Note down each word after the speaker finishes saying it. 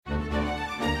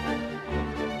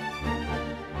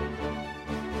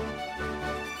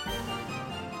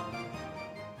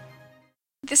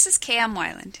This is K.M.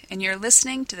 Weiland, and you're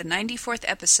listening to the 94th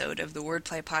episode of the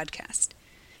Wordplay Podcast.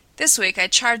 This week I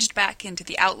charged back into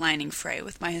the outlining fray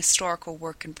with my historical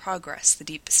work in progress, The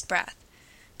Deepest Breath.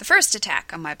 The first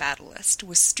attack on my battle list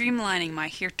was streamlining my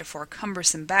heretofore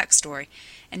cumbersome backstory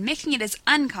and making it as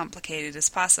uncomplicated as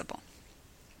possible.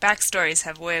 Backstories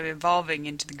have a way of evolving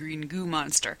into the green goo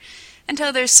monster,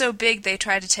 until they're so big they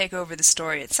try to take over the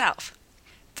story itself.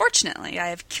 Fortunately, I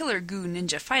have killer goo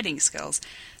ninja fighting skills,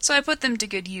 so I put them to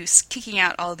good use, kicking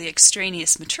out all the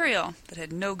extraneous material that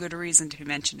had no good reason to be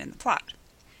mentioned in the plot.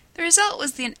 The result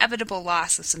was the inevitable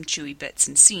loss of some chewy bits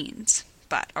and scenes,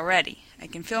 but already I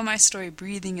can feel my story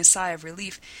breathing a sigh of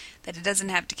relief that it doesn't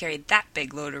have to carry that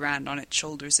big load around on its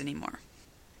shoulders anymore.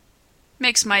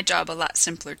 Makes my job a lot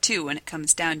simpler too when it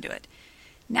comes down to it.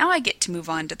 Now I get to move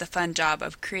on to the fun job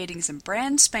of creating some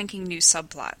brand spanking new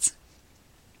subplots.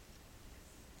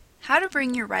 How to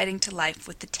bring your writing to life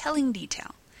with the telling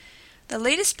detail. The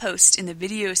latest post in the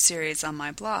video series on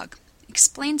my blog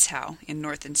explains how, in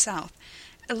North and South,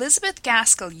 Elizabeth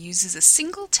Gaskell uses a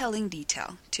single telling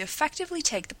detail to effectively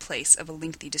take the place of a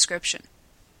lengthy description.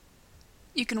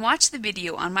 You can watch the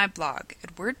video on my blog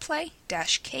at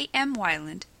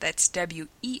wordplay-kmweiland, that's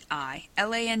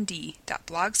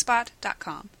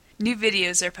weiland.blogspot.com. New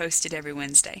videos are posted every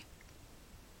Wednesday.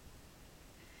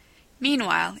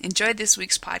 Meanwhile, enjoy this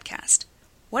week's podcast.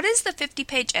 What is the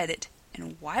 50-page edit,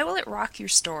 and why will it rock your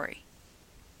story?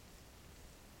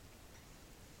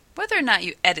 Whether or not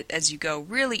you edit as you go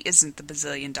really isn't the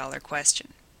bazillion-dollar question.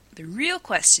 The real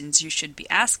questions you should be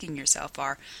asking yourself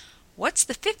are, what's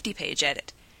the 50-page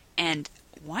edit, and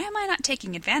why am I not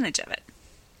taking advantage of it?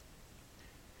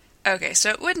 Okay,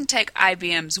 so it wouldn't take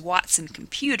IBM's Watson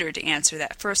computer to answer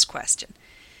that first question.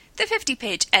 The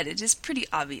 50-page edit is pretty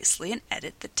obviously an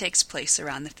edit that takes place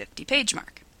around the 50-page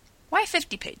mark. Why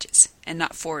 50 pages, and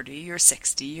not 40 or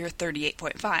 60 or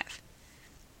 38.5?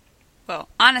 Well,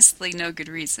 honestly, no good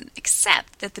reason,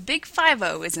 except that the Big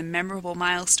 50 is a memorable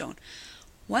milestone,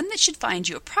 one that should find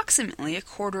you approximately a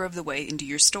quarter of the way into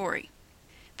your story.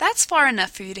 That's far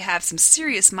enough for you to have some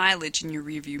serious mileage in your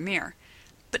rearview mirror,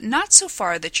 but not so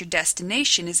far that your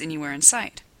destination is anywhere in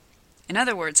sight. In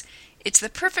other words, it's the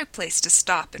perfect place to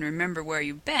stop and remember where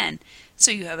you've been, so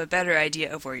you have a better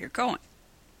idea of where you're going.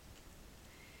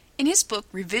 In his book,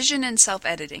 Revision and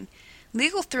Self-Editing,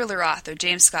 legal thriller author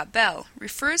James Scott Bell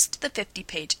refers to the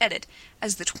 50-page edit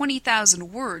as the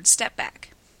 20,000-word step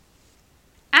back.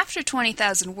 After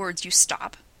 20,000 words, you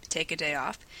stop, take a day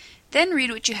off, then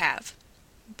read what you have.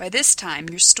 By this time,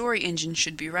 your story engine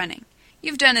should be running.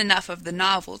 You've done enough of the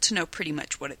novel to know pretty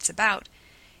much what it's about.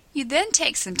 You then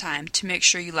take some time to make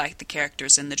sure you like the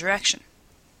characters and the direction.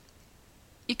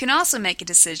 You can also make a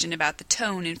decision about the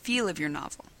tone and feel of your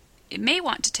novel. It may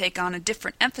want to take on a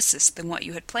different emphasis than what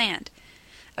you had planned.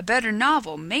 A better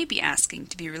novel may be asking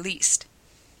to be released.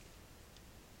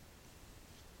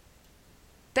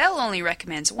 Bell only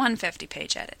recommends one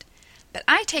 50-page edit, but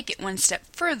I take it one step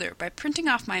further by printing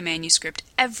off my manuscript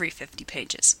every 50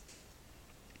 pages.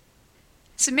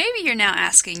 So maybe you're now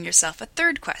asking yourself a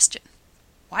third question.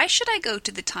 Why should I go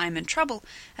to the time and trouble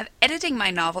of editing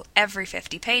my novel every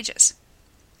 50 pages?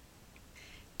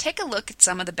 Take a look at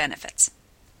some of the benefits.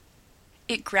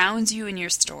 It grounds you in your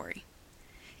story.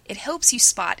 It helps you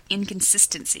spot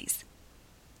inconsistencies.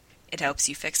 It helps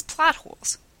you fix plot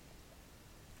holes.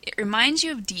 It reminds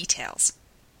you of details.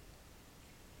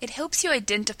 It helps you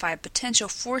identify potential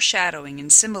foreshadowing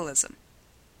and symbolism.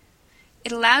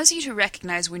 It allows you to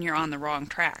recognize when you're on the wrong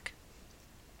track.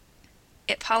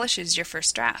 It polishes your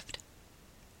first draft.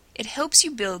 It helps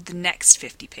you build the next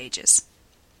 50 pages.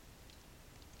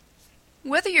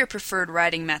 Whether your preferred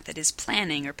writing method is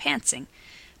planning or pantsing,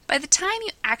 by the time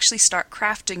you actually start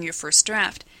crafting your first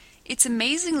draft, it's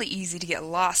amazingly easy to get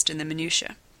lost in the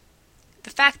minutiae. The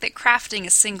fact that crafting a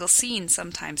single scene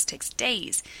sometimes takes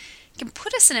days can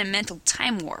put us in a mental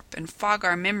time warp and fog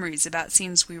our memories about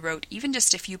scenes we wrote even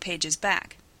just a few pages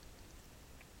back.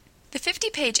 The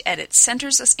 50-page edit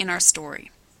centers us in our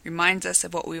story, reminds us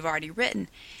of what we've already written,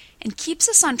 and keeps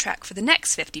us on track for the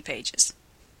next 50 pages.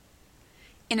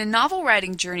 In a novel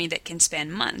writing journey that can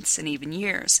span months and even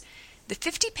years, the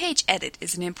 50-page edit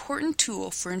is an important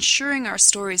tool for ensuring our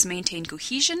stories maintain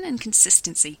cohesion and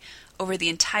consistency over the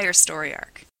entire story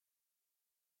arc.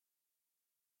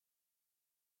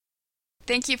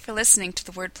 Thank you for listening to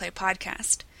the Wordplay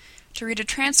Podcast. To read a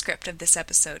transcript of this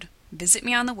episode, visit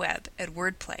me on the web at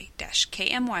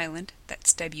wordplay-kmweiland,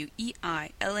 that's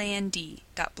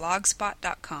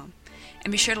weiland.blogspot.com,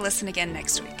 and be sure to listen again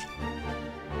next week.